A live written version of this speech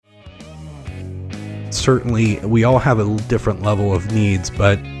Certainly, we all have a different level of needs,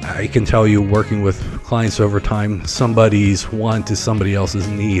 but I can tell you, working with clients over time, somebody's want is somebody else's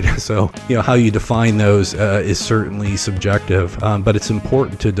need. So, how you define those is certainly subjective, but it's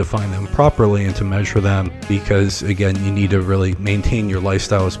important to define them properly and to measure them because, again, you need to really maintain your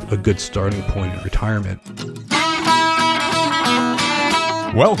lifestyle as a good starting point in retirement.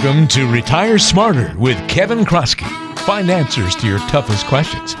 Welcome to Retire Smarter with Kevin Kroskey. Find answers to your toughest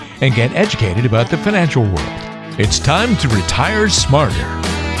questions and get educated about the financial world. It's time to retire smarter.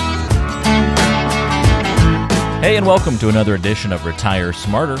 Hey, and welcome to another edition of Retire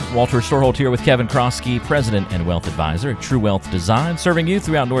Smarter. Walter Storholt here with Kevin Kroskey, President and Wealth Advisor at True Wealth Design, serving you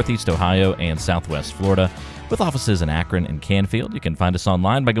throughout Northeast Ohio and Southwest Florida with offices in Akron and Canfield. You can find us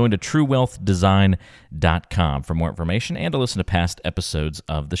online by going to truewealthdesign.com for more information and to listen to past episodes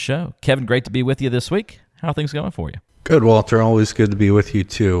of the show. Kevin, great to be with you this week. How are things going for you? Good, Walter. Always good to be with you,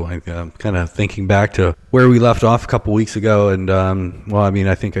 too. I'm kind of thinking back to where we left off a couple weeks ago. And, I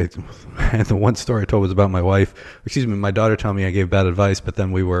think the one story I told was about my daughter telling me I gave bad advice, but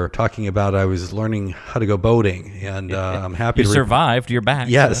then we were talking about I was learning how to go boating. And I'm happy you survived. You're back.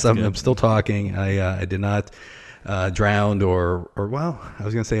 Yes, so I'm still talking. I did not drown or I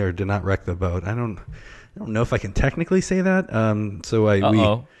was going to say, or did not wreck the boat. I don't know if I can technically say that.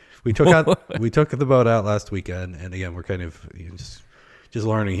 We took the boat out last weekend, and again, we're kind of just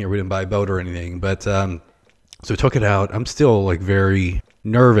learning here. We didn't buy a boat or anything, but so we took it out. I'm still very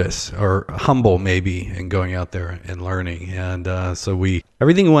nervous or humble maybe in going out there and learning, and so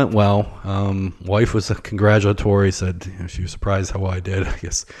everything went well. Wife was congratulatory, said she was surprised how well I did. I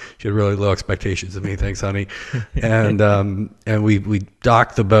guess she had really low expectations of me. Thanks, honey. And we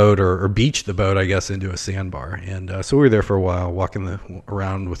docked the boat or beached the boat, I guess, into a sandbar, and so we were there for a while, walking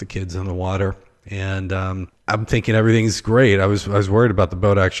around with the kids in the water. And I'm thinking everything's great. I was worried about the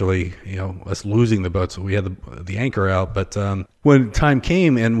boat actually, us losing the boat. So we had the anchor out. But when time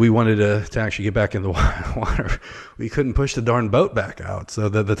came and we wanted to actually get back in the water, we couldn't push the darn boat back out. So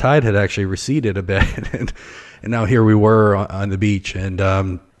the tide had actually receded a bit. And now here we were on the beach.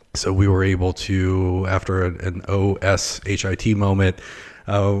 And so we were able to, after an OSHIT moment,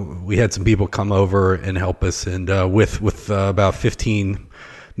 we had some people come over and help us. And with about 15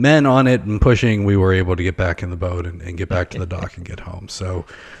 men on it and pushing, we were able to get back in the boat and get back to the dock and get home. So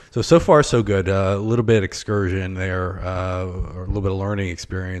far so good. A little bit excursion there, or a little bit of learning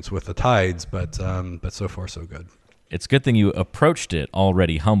experience with the tides, but so far so good. It's a good thing you approached it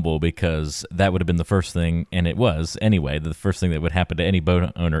already humble, because that would have been the first thing, and it was anyway, the first thing that would happen to any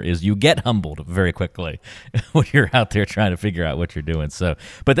boat owner is you get humbled very quickly when you're out there trying to figure out what you're doing. So,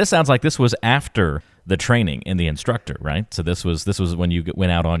 but this sounds like this was after the training and the instructor, right? So this was when you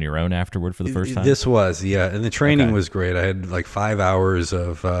went out on your own afterward for the first time? This was, yeah. And the training was great. I had 5 hours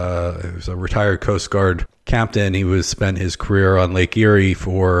of, it was a retired Coast Guard captain. He spent his career on Lake Erie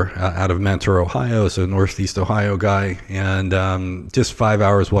out of Mentor, Ohio, so Northeast Ohio guy. And just 5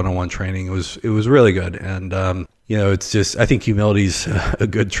 hours one-on-one training. It was really good. And, it's just, I think humility's a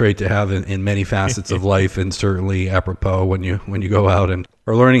good trait to have in many facets of life, and certainly apropos when you go out and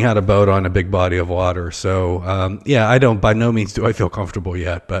are learning how to boat on a big body of water. So, by no means do I feel comfortable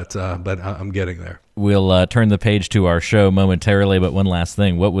yet, but I'm getting there. We'll turn the page to our show momentarily, but one last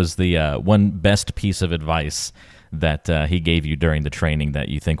thing. What was the one best piece of advice that he gave you during the training that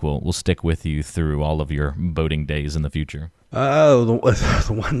you think will stick with you through all of your boating days in the future? The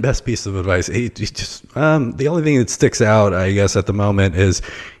one best piece of advice, the only thing that sticks out, I guess, at the moment is he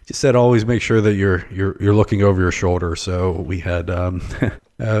just said always make sure that you're looking over your shoulder. So we had a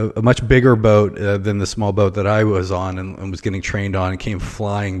much bigger boat than the small boat that I was on and was getting trained on, and came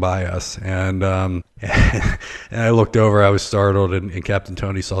flying by us. And and I looked over, I was startled, and Captain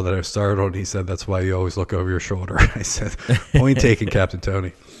Tony saw that I was startled, and he said, "That's why you always look over your shoulder." I said, "Point taken, Captain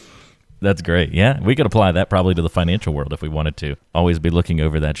Tony." That's great. Yeah, we could apply that probably to the financial world if we wanted to. Always be looking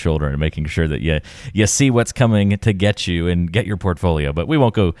over that shoulder and making sure that you see what's coming to get you and get your portfolio. But we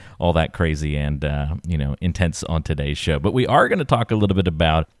won't go all that crazy and intense on today's show. But we are going to talk a little bit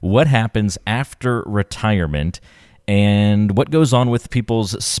about what happens after retirement and what goes on with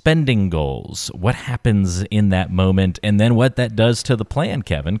people's spending goals, what happens in that moment, and then what that does to the plan,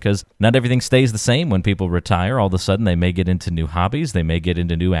 Kevin, because not everything stays the same when people retire. All of a sudden, they may get into new hobbies, they may get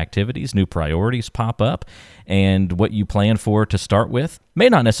into new activities, new priorities pop up, and what you plan for to start with may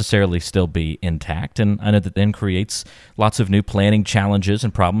not necessarily still be intact. And I know that then creates lots of new planning challenges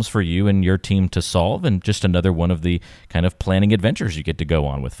and problems for you and your team to solve, and just another one of the kind of planning adventures you get to go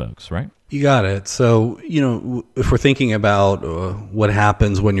on with folks, right? You got it. So, if we're thinking about what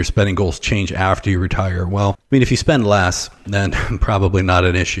happens when your spending goals change after you retire, well, I mean, if you spend less, then probably not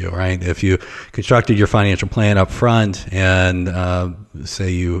an issue, right? If you constructed your financial plan up front and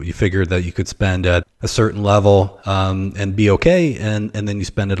say you figured that you could spend at a certain level and be okay, and then you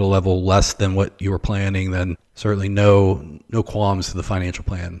spend at a level less than what you were planning, then certainly no qualms to the financial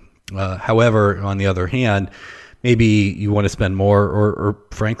plan. However, on the other hand, maybe you want to spend more, or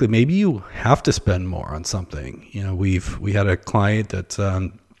frankly, maybe you have to spend more on something. We had a client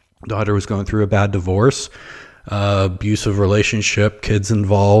that daughter was going through a bad divorce, abusive relationship, kids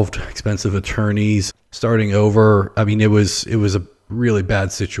involved, expensive attorneys, starting over. I mean, it was a really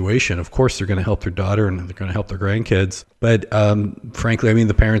bad situation. Of course, they're going to help their daughter and they're going to help their grandkids. But frankly, I mean,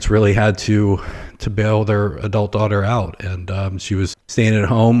 the parents really had to bail their adult daughter out. And she was staying at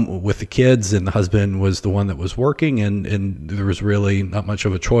home with the kids, and the husband was the one that was working, and there was really not much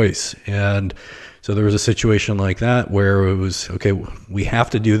of a choice. And so there was a situation like that where it was, okay, we have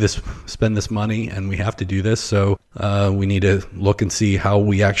to do this, spend this money, and we have to do this. So we need to look and see how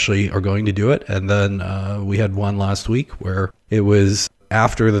we actually are going to do it. And then we had one last week where it was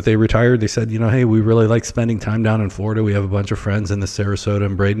after that they retired. They said, hey, we really like spending time down in Florida. We have a bunch of friends in the Sarasota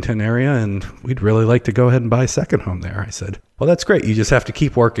and Bradenton area, and we'd really like to go ahead and buy a second home there. I said, well, that's great. You just have to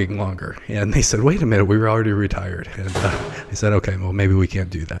keep working longer. And they said, wait a minute, we were already retired. And I said, okay, well, maybe we can't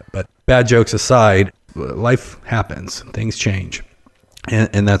do that. But bad jokes aside, life happens. Things change.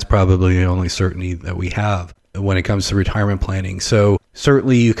 And that's probably the only certainty that we have when it comes to retirement planning. So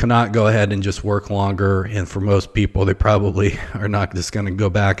certainly you cannot go ahead and just work longer. And for most people, they probably are not just going to go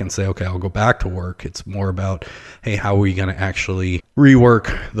back and say, okay, I'll go back to work. It's more about, hey, how are we going to actually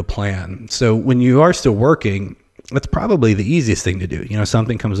rework the plan? So when you are still working, that's probably the easiest thing to do.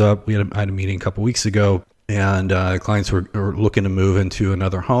 Something comes up. I had a meeting a couple weeks ago, and clients were looking to move into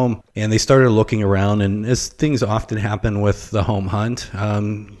another home, and they started looking around. And as things often happen with the home hunt,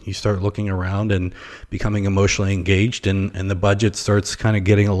 you start looking around and becoming emotionally engaged, and the budget starts kind of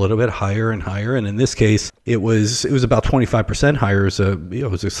getting a little bit higher and higher. And in this case, it was about 25% higher.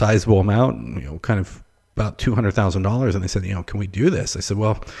 It was a sizable amount, kind of about $200,000. And they said, can we do this? I said,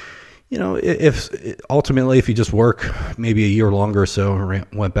 well, if ultimately, if you just work maybe a year longer or so,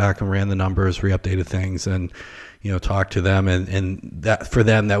 went back and ran the numbers, re-updated things, and, talked to them, and that for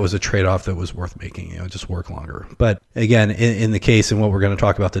them, that was a trade-off that was worth making, just work longer. But again, in the case, and what we're going to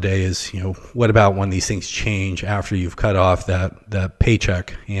talk about today is, what about when these things change after you've cut off that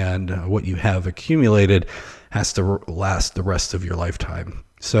paycheck, and what you have accumulated has to last the rest of your lifetime.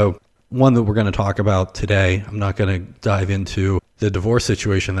 So one that we're going to talk about today, I'm not going to dive into the divorce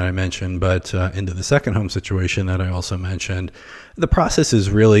situation that I mentioned, but into the second home situation that I also mentioned. The process is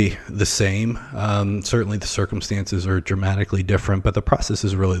really the same. Certainly the circumstances are dramatically different, but the process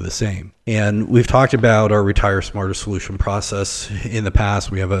is really the same. And we've talked about our Retire Smarter solution process in the past.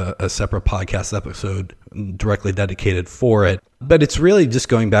 We have a separate podcast episode directly dedicated for it. But it's really just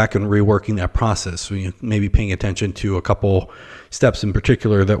going back and reworking that process. Maybe paying attention to a couple steps in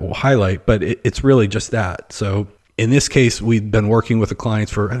particular that we'll highlight, but it's really just that. So in this case, we've been working with the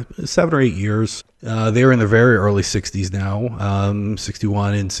clients for 7 or 8 years. They're in their very early 60s now,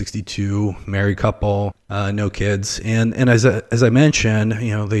 61 and 62, married couple, no kids. And as I mentioned,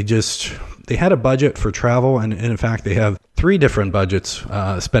 they had a budget for travel, and in fact, they have 3 different budgets,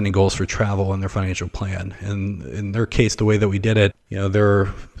 spending goals for travel in their financial plan. And in their case, the way that we did it,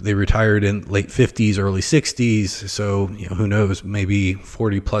 they retired in late 50s, early 60s. So, who knows, maybe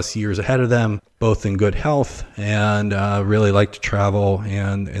 40 plus years ahead of them, both in good health and really like to travel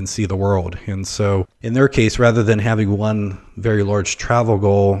and see the world. And so in their case, rather than having one very large travel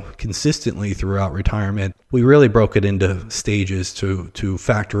goal consistently throughout retirement, we really broke it into stages to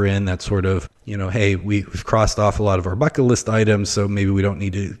factor in that sort of, hey, we've crossed off a lot of our bucket list items, so maybe we don't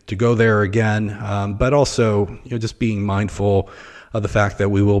need to go there again. But also, just being mindful of the fact that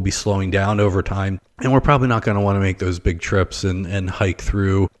we will be slowing down over time. And we're probably not going to want to make those big trips and hike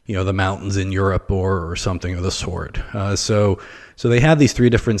through, the mountains in Europe or something of the sort. So they had these 3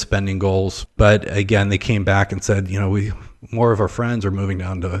 different spending goals. But again, they came back and said, more of our friends are moving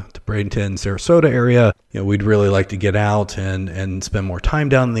down to Bradenton, Sarasota area. We'd really like to get out and spend more time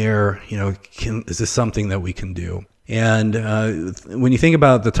down there. Is this something that we can do? And when you think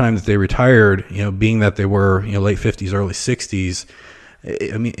about the time that they retired, being that they were late 50s, early 60s,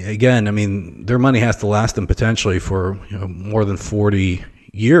 their money has to last them potentially for more than 40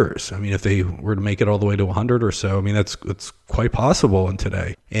 years. If they were to make it all the way to 100 or so, that's quite possible in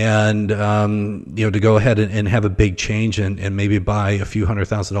today. And to go ahead and have a big change and maybe buy a few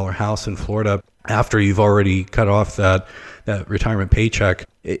 $100,000 house in Florida after you've already cut off that retirement paycheck,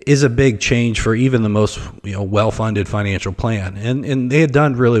 is a big change for even the most well-funded financial plan, and they had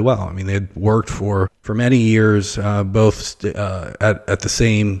done really well. I mean, they had worked for many years, both at the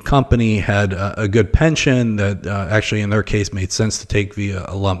same company, had a good pension that actually in their case made sense to take via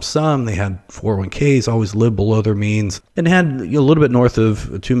a lump sum. They had 401ks, always lived below their means, and had a little bit north of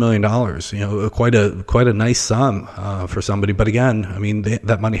 $2 million. Quite a nice sum for somebody. But again, I mean,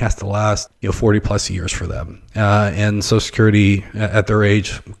 that money has to last 40 plus years for them, and Social Security at their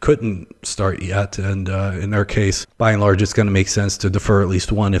age couldn't start yet, and in their case, by and large, it's going to make sense to defer at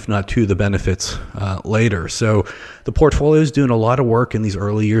least one, if not two, of the benefits later. So the portfolio is doing a lot of work in these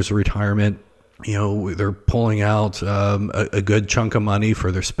early years of retirement. They're pulling out a good chunk of money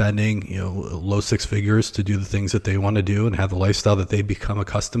for their spending, low six figures, to do the things that they want to do and have the lifestyle that they become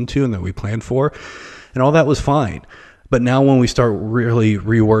accustomed to and that we planned for, and all that was fine. But now when we start really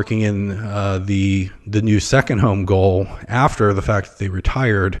reworking in the new second home goal after the fact that they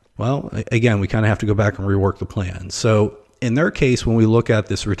retired, well, again, we kind of have to go back and rework the plan. So in their case, when we look at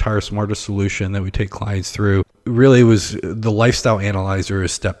this Retire Smarter solution that we take clients through, really was the lifestyle analyzer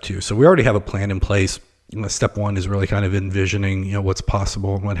is step 2. So we already have a plan in place. Step 1 is really kind of envisioning what's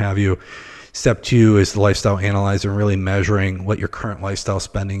possible and what have you. Step 2 is the lifestyle analyzer, and really measuring what your current lifestyle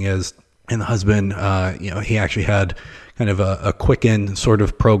spending is. And the husband, he actually had kind of a Quicken sort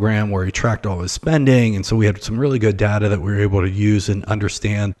of program where he tracked all his spending. And so we had some really good data that we were able to use and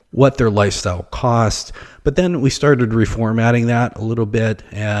understand what their lifestyle cost. But then we started reformatting that a little bit,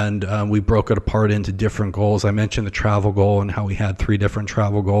 and we broke it apart into different goals. I mentioned the travel goal and how we had 3 different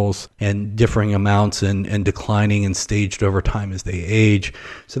travel goals and differing amounts and declining and staged over time as they age.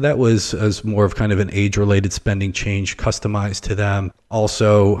 So that was as more of kind of an age-related spending change customized to them.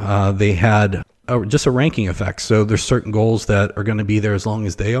 Also, they had just a ranking effect. So there's certain goals that are going to be there as long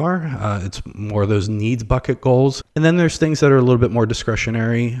as they are. It's more of those needs bucket goals. And then there's things that are a little bit more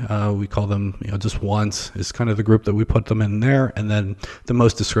discretionary. We call them, just wants is kind of the group that we put them in there. And then the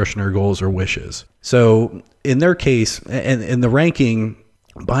most discretionary goals are wishes. So in their case, and the ranking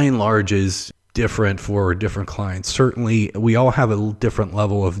by and large is different for different clients. Certainly, we all have a different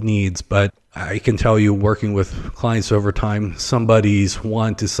level of needs, but I can tell you, working with clients over time, somebody's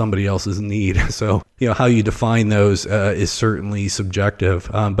want is somebody else's need. So, how you define those is certainly subjective,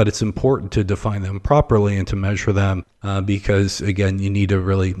 but it's important to define them properly and to measure them because, again, you need to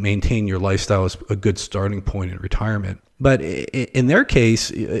really maintain your lifestyle as a good starting point in retirement. But in their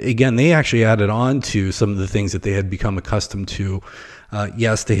case, again, they actually added on to some of the things that they had become accustomed to.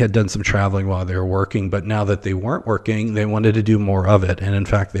 Yes, they had done some traveling while they were working, but now that they weren't working, they wanted to do more of it. And in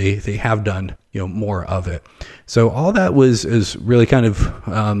fact, they have done more of it. So all that is really kind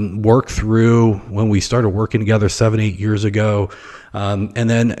of worked through when we started working together 7-8 years ago. And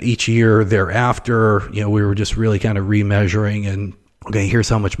then each year thereafter, we were just really kind of remeasuring and, okay, here's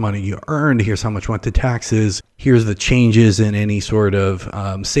how much money you earned. Here's how much went to taxes. Here's the changes in any sort of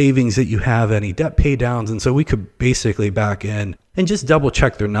savings that you have, any debt pay downs. And so we could basically back in and just double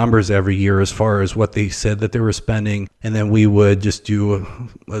check their numbers every year as far as what they said that they were spending. And then we would just do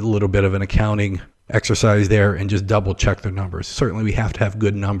a little bit of an accounting exercise there and just double check their numbers. Certainly we have to have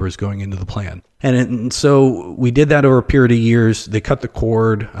good numbers going into the plan. And so we did that over a period of years. They cut the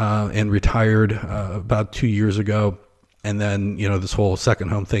cord and retired about 2 years ago. And then, this whole second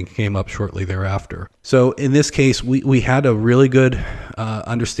home thing came up shortly thereafter. So in this case, we had a really good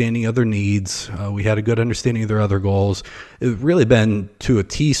understanding of their needs. We had a good understanding of their other goals. It's really been to a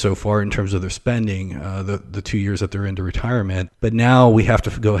T so far in terms of their spending, the 2 years that they're into retirement. But now we have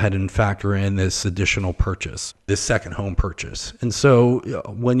to go ahead and factor in this additional purchase, this second home purchase. And so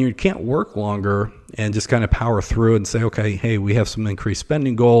when you can't work longer and just kind of power through and say, okay, hey, we have some increased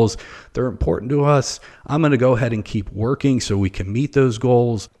spending goals. They're important to us. I'm going to go ahead and keep working so we can meet those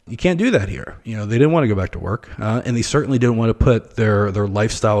goals. You can't do that here. They didn't want to go back to work, and they certainly didn't want to put their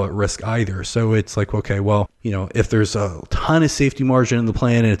lifestyle at risk either. So it's like, okay, well, if there's a ton of safety margin in the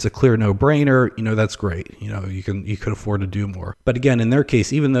plan and it's a clear no-brainer, that's great. You could afford to do more. But again, in their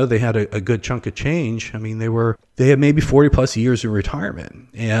case, even though they had a good chunk of change, I mean, they had maybe 40 plus years in retirement,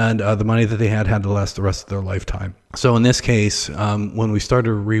 and the money that they had to last the rest of their lifetime. So in this case, when we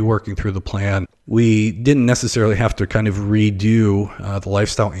started reworking through the plan, we didn't necessarily have to kind of redo the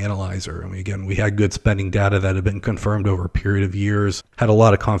lifestyle analyzer. I mean, again, we had good spending data that had been confirmed over a period of years, had a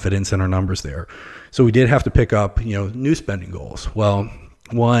lot of confidence in our numbers there. So we did have to pick up, new spending goals. Well,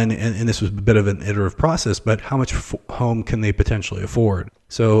 one, and this was a bit of an iterative process, but how much home can they potentially afford?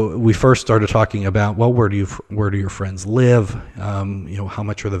 So we first started talking about, well, where do your friends live? How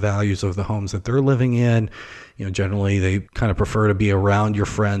much are the values of the homes that they're living in? Generally they kind of prefer to be around your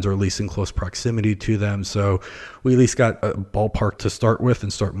friends or at least in close proximity to them. So we at least got a ballpark to start with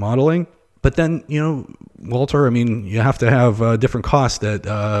and start modeling. But then, Walter, you have to have different costs that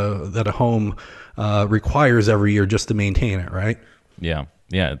a home requires every year just to maintain it, right? Yeah.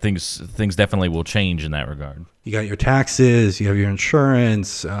 Yeah, things definitely will change in that regard. You got your taxes, you have your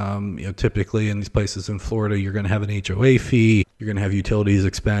insurance. Typically in these places in Florida, you're going to have an HOA fee, you're going to have utilities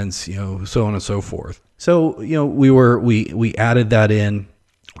expense, so on and so forth. So we added that in.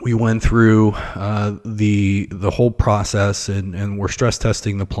 We went through the whole process and we're stress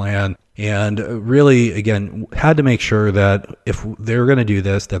testing the plan, and really, again, had to make sure that if they were going to do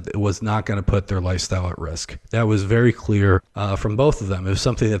this, that it was not going to put their lifestyle at risk. That was very clear from both of them. It was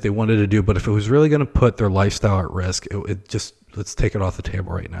something that they wanted to do, but if it was really going to put their lifestyle at risk, it just, let's take it off the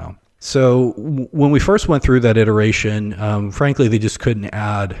table right now. So when we first went through that iteration, frankly, they just couldn't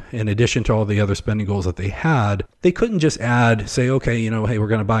add, in addition to all the other spending goals that they had, they couldn't just say, okay, hey, we're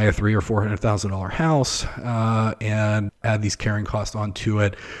going to buy a $300,000 or $400,000 house and add these carrying costs onto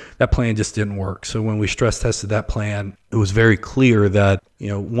it. That plan just didn't work. So when we stress tested that plan, it was very clear that,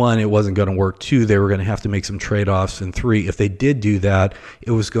 one, it wasn't going to work. Two, they were going to have to make some trade-offs. And three, if they did do that,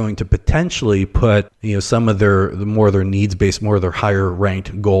 it was going to potentially put, some of their needs-based, more of their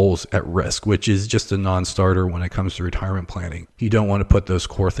higher-ranked goals at risk, which is just a non-starter when it comes to retirement planning. You don't want to put those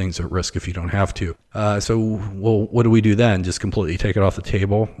core things at risk if you don't have to. Well, what do we do then? Just completely take it off the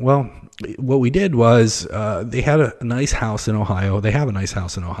table? Well, what we did was they had a nice house in Ohio. They have a nice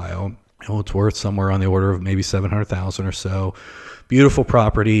house in Ohio. It's worth somewhere on the order of maybe $700,000 or so. Beautiful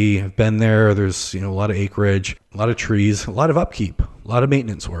property. I've been there. There's a lot of acreage, a lot of trees, a lot of upkeep, a lot of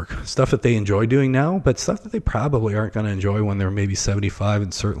maintenance work, stuff that they enjoy doing now, but stuff that they probably aren't going to enjoy when they're maybe 75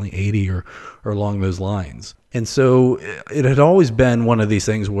 and certainly 80 or along those lines. And so it had always been one of these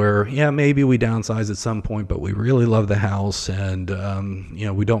things where, maybe we downsize at some point, but we really love the house and,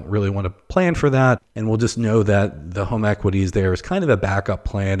 we don't really want to plan for that. And we'll just know that the home equity is there as kind of a backup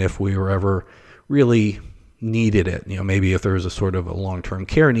plan if we were ever really needed it, maybe if there was a sort of a long-term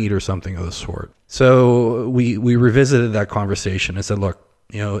care need or something of the sort. So we revisited that conversation and said, look,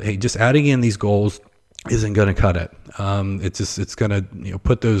 hey, just adding in these goals isn't going to cut it. It's going to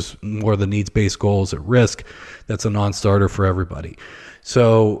put those more of the needs-based goals at risk. That's a non-starter for everybody.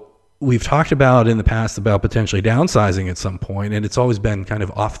 So we've talked about in the past about potentially downsizing at some point, and it's always been kind of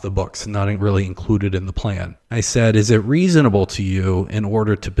off the books, not really included in the plan. I said, is it reasonable to you in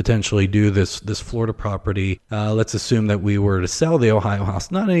order to potentially do this Florida property? Let's assume that we were to sell the Ohio house,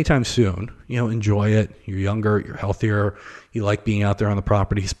 not anytime soon. Enjoy it. You're younger, you're healthier. You like being out there on the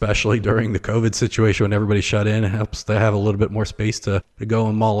property, especially during the COVID situation when everybody's shut in. It helps to have a little bit more space to go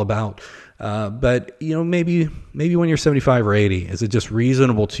and mull about. But maybe when you're 75 or 80, is it just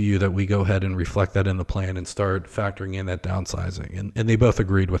reasonable to you that we go ahead and reflect that in the plan and start factoring in that downsizing? And they both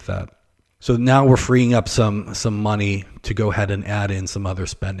agreed with that. So now we're freeing up some money to go ahead and add in some other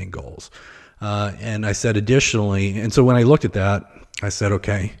spending goals. And I said additionally, and so when I looked at that, I said,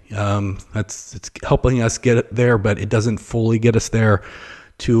 okay, it's helping us get it there, but it doesn't fully get us there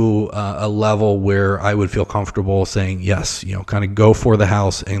to a level where I would feel comfortable saying, yes, kind of go for the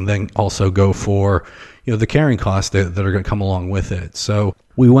house and then also go for, the carrying costs that are going to come along with it. So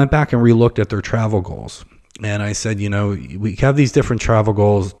we went back and relooked at their travel goals. And I said, we have these different travel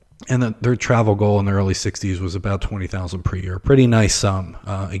goals, and their travel goal in the early 60s was about $20,000 per year. Pretty nice sum.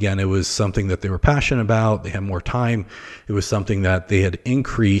 Again, it was something that they were passionate about. They had more time. It was something that they had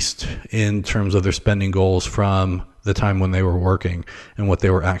increased in terms of their spending goals from the time when they were working and what they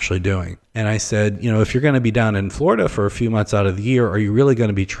were actually doing. And I said, if you're going to be down in Florida for a few months out of the year, are you really going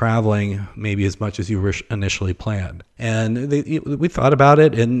to be traveling maybe as much as you initially planned? And we thought about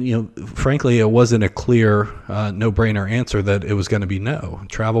it, and frankly, it wasn't a clear, no-brainer answer that it was going to be no.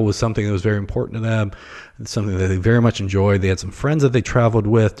 Travel was something that was very important to them. It's something that they very much enjoyed. They had some friends that they traveled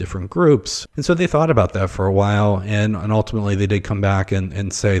with, different groups. And so they thought about that for a while. And ultimately, they did come back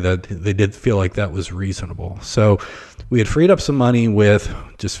and say that they did feel like that was reasonable. So we had freed up some money with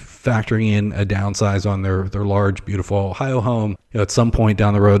just factoring in a downsize on their large, beautiful Ohio home at some point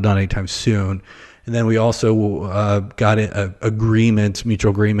down the road, not anytime soon. And then we also got an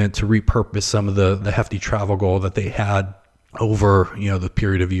mutual agreement to repurpose some of the hefty travel goal that they had over the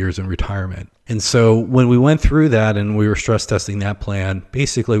period of years in retirement. And so when we went through that and we were stress testing that plan,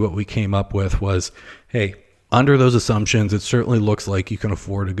 basically what we came up with was, hey, under those assumptions, it certainly looks like you can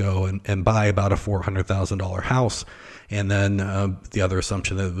afford to go and buy about a $400,000 house. And then the other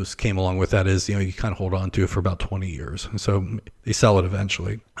assumption that came along with that is, you kind of hold on to it for about 20 years. So they sell it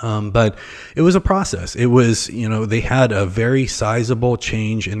eventually. But it was a process. It was, they had a very sizable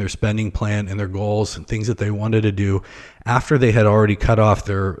change in their spending plan and their goals and things that they wanted to do after they had already cut off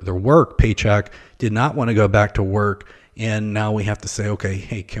their work paycheck, did not want to go back to work. And now we have to say, okay,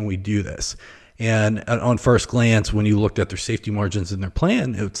 hey, can we do this? And on first glance, when you looked at their safety margins in their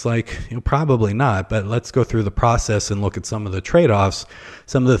plan, it's like, probably not. But let's go through the process and look at some of the trade-offs,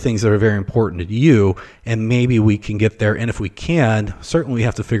 some of the things that are very important to you, and maybe we can get there. And if we can, certainly we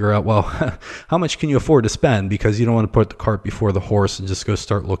have to figure out, well, how much can you afford to spend? Because you don't want to put the cart before the horse and just go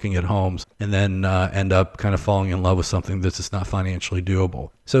start looking at homes and then end up kind of falling in love with something that's just not financially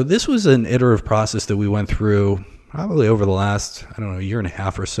doable. So this was an iterative process that we went through probably over the last, year and a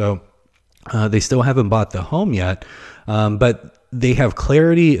half or so. They still haven't bought the home yet, but they have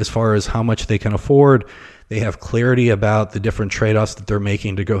clarity as far as how much they can afford. They have clarity about the different trade-offs that they're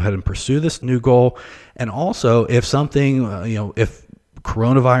making to go ahead and pursue this new goal. And also, if something, if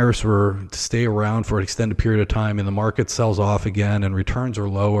coronavirus were to stay around for an extended period of time and the market sells off again and returns are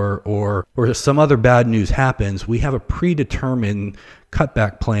lower, or some other bad news happens, we have a predetermined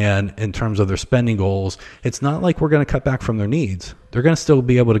cutback plan in terms of their spending goals. It's not like we're going to cut back from their needs. They're going to still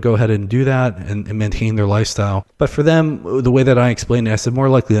be able to go ahead and do that and maintain their lifestyle. But for them, the way that I explained it, I said more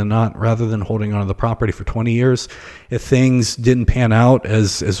likely than not, rather than holding onto the property for 20 years, if things didn't pan out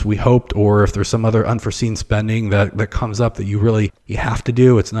as we hoped, or if there's some other unforeseen spending that comes up that you have to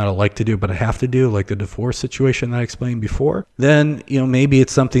do, it's not a like to do, but a have to do, like the divorce situation that I explained before, then, maybe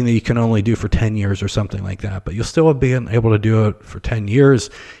it's something that you can only do for 10 years or something like that, but you'll still be able to do it for 10 years.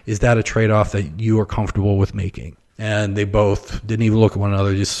 Is that a trade-off that you are comfortable with making? And they both didn't even look at one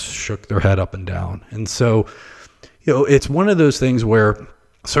another, just shook their head up and down. And so, it's one of those things where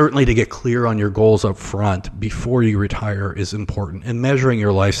certainly to get clear on your goals up front before you retire is important. And measuring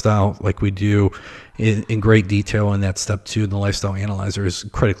your lifestyle like we do in great detail in that step 2 in the lifestyle analyzer is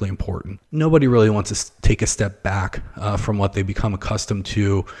critically important. Nobody really wants to take a step back from what they become accustomed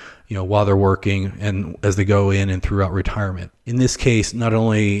to, while they're working and as they go in and throughout retirement. In this case, not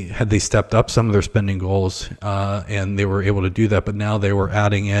only had they stepped up some of their spending goals and they were able to do that, but now they were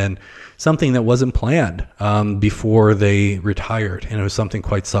adding in something that wasn't planned before they retired, and it was something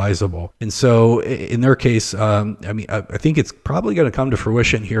quite sizable. And so in their case, I think it's probably going to come to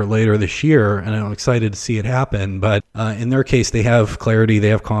fruition here later this year, and I'm excited to see it happen. But in their case, they have clarity, they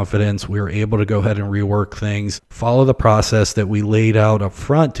have confidence. We were able to go ahead and rework things, follow the process that we laid out up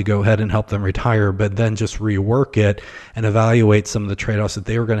front to go ahead and help them retire, but then just rework it and evaluate some of the trade-offs that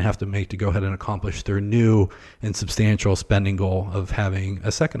they were going to have to make to go ahead and accomplish their new and substantial spending goal of having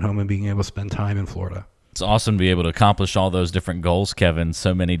a second home and being able to spend time in Florida. It's awesome to be able to accomplish all those different goals, Kevin.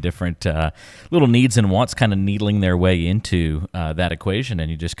 So many different little needs and wants kind of needling their way into that equation. And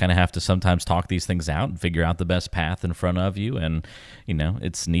you just kind of have to sometimes talk these things out and figure out the best path in front of you. And,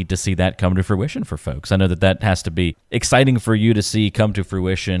 it's neat to see that come to fruition for folks. I know that has to be exciting for you to see come to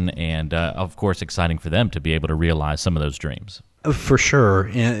fruition and, of course, exciting for them to be able to realize some of those dreams. For sure.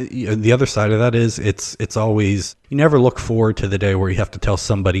 And the other side of that is it's always, you never look forward to the day where you have to tell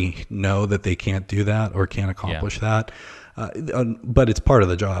somebody no, that they can't do that or can't accomplish that. But it's part of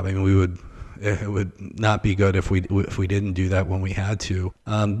the job. I mean, it would not be good if we didn't do that when we had to.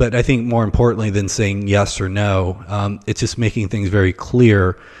 But I think more importantly than saying yes or no, it's just making things very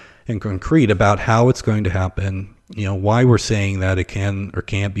clear and concrete about how it's going to happen, why we're saying that it can or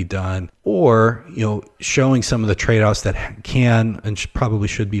can't be done, or, showing some of the trade-offs that can and probably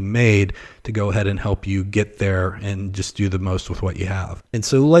should be made to go ahead and help you get there and just do the most with what you have. And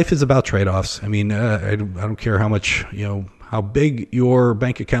so life is about trade-offs. I mean, I don't care how much, how big your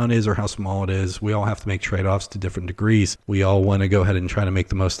bank account is or how small it is. We all have to make trade-offs to different degrees. We all want to go ahead and try to make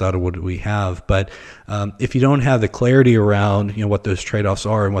the most out of what we have. But if you don't have the clarity around, what those trade-offs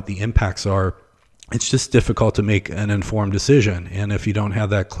are and what the impacts are, it's just difficult to make an informed decision. And if you don't have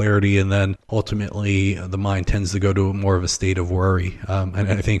that clarity, and then ultimately the mind tends to go to more of a state of worry. And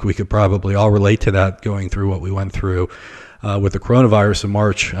I think we could probably all relate to that going through what we went through with the coronavirus in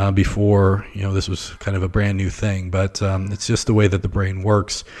March before, this was kind of a brand new thing. But it's just the way that the brain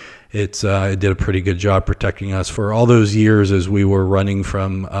works. It did a pretty good job protecting us for all those years as we were running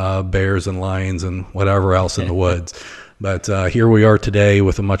from bears and lions and whatever else in the woods. But here we are today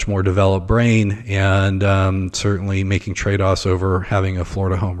with a much more developed brain, and certainly making trade-offs over having a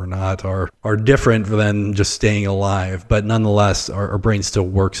Florida home or not are different than just staying alive. But nonetheless, our brain still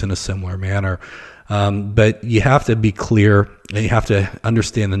works in a similar manner. But you have to be clear and you have to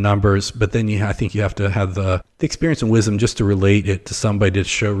understand the numbers. But then I think you have to have the experience and wisdom just to relate it to somebody to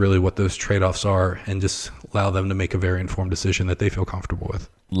show really what those trade-offs are and just allow them to make a very informed decision that they feel comfortable with.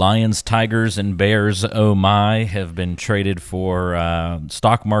 Lions, Tigers, and Bears, oh my, have been traded for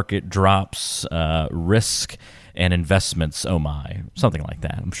stock market drops, risk, and investments, oh my, something like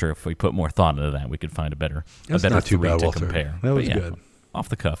that. I'm sure if we put more thought into that, we could find a better not too bad, to Walter. compare. That was good. Off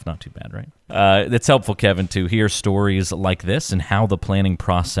the cuff, not too bad, right? It's helpful, Kevin, to hear stories like this and how the planning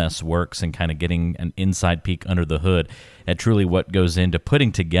process works and kind of getting an inside peek under the hood at truly what goes into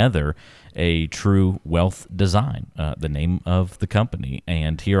putting together a True Wealth Design, the name of the company.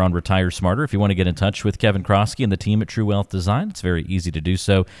 And here on Retire Smarter, if you want to get in touch with Kevin Kroskey and the team at True Wealth Design, it's very easy to do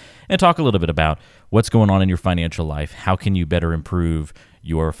so and talk a little bit about what's going on in your financial life. How can you better improve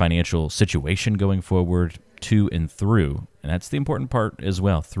your financial situation going forward to and through? And that's the important part as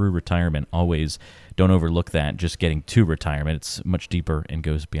well, through retirement. Always don't overlook that, just getting to retirement. It's much deeper and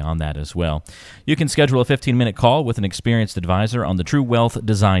goes beyond that as well. You can schedule a 15-minute call with an experienced advisor on the True Wealth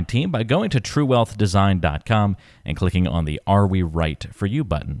Design team by going to truewealthdesign.com and clicking on the Are We Right For You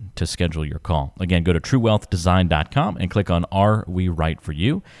button to schedule your call. Again, go to truewealthdesign.com and click on Are We Right For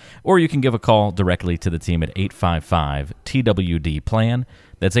You, or you can give a call directly to the team at 855-TWD-PLAN.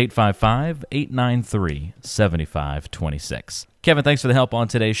 That's 855-893-7526. Kevin, thanks for the help on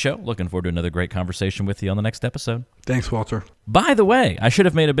today's show. Looking forward to another great conversation with you on the next episode. Thanks, Walter. By the way, I should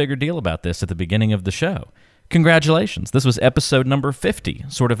have made a bigger deal about this at the beginning of the show. Congratulations. This was episode number 50,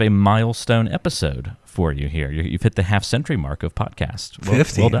 sort of a milestone episode for you here. You've hit the half-century mark of podcast.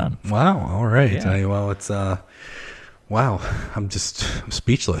 50? Well done. Wow. All right. Yeah. Well, it's, wow. I'm just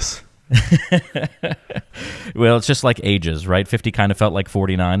speechless. Well, it's just like ages, right? 50 kind of felt like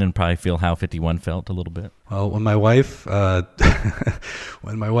 49 and probably feel how 51 felt a little bit. Well, when my wife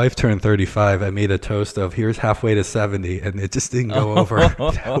turned 35, I made a toast of here's halfway to 70, and it just didn't go over that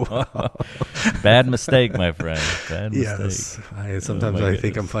well. Bad mistake, my friend. Bad mistake. Yes. Sometimes I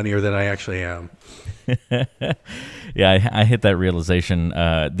think I'm funnier than I actually am. Yeah, I hit that realization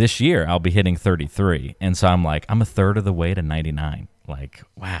this year. I'll be hitting 33, and so I'm like, I'm a third of the way to 99. Like,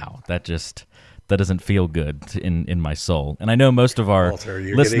 wow, that doesn't feel good in my soul. And I know most of our Walter,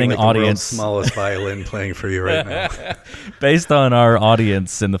 you're listening getting like audience, the world's smallest violin playing for you right now. based on our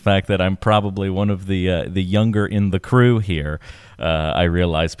audience and the fact that I'm probably one of the younger in the crew here, I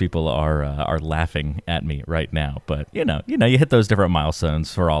realize people are laughing at me right now. But you hit those different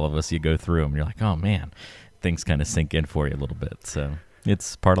milestones for all of us. You go through them, you're like, oh man, things kind of sink in for you a little bit. So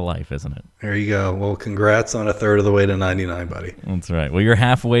it's part of life, isn't it? There you go. Well, congrats on a third of the way to 99, buddy. That's right. Well, you're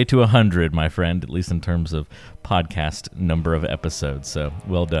halfway to 100, my friend, at least in terms of podcast number of episodes. So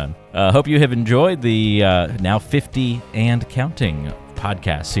well done. Hope you have enjoyed the now 50 and counting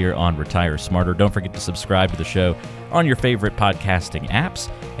podcasts here on Retire Smarter. Don't forget to subscribe to the show on your favorite podcasting apps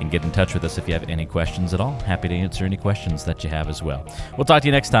and get in touch with us if you have any questions at all. Happy to answer any questions that you have as well. We'll talk to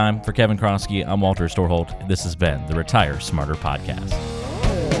you next time. For Kevin Kroskey, I'm Walter Storholt. This has been the Retire Smarter podcast.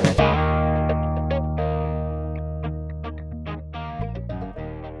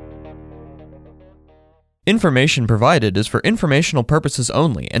 Information provided is for informational purposes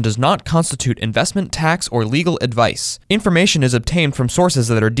only and does not constitute investment, tax, or legal advice. Information is obtained from sources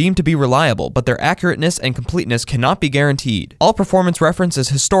that are deemed to be reliable, but their accurateness and completeness cannot be guaranteed. All performance reference is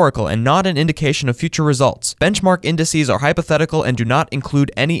historical and not an indication of future results. Benchmark indices are hypothetical and do not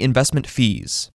include any investment fees.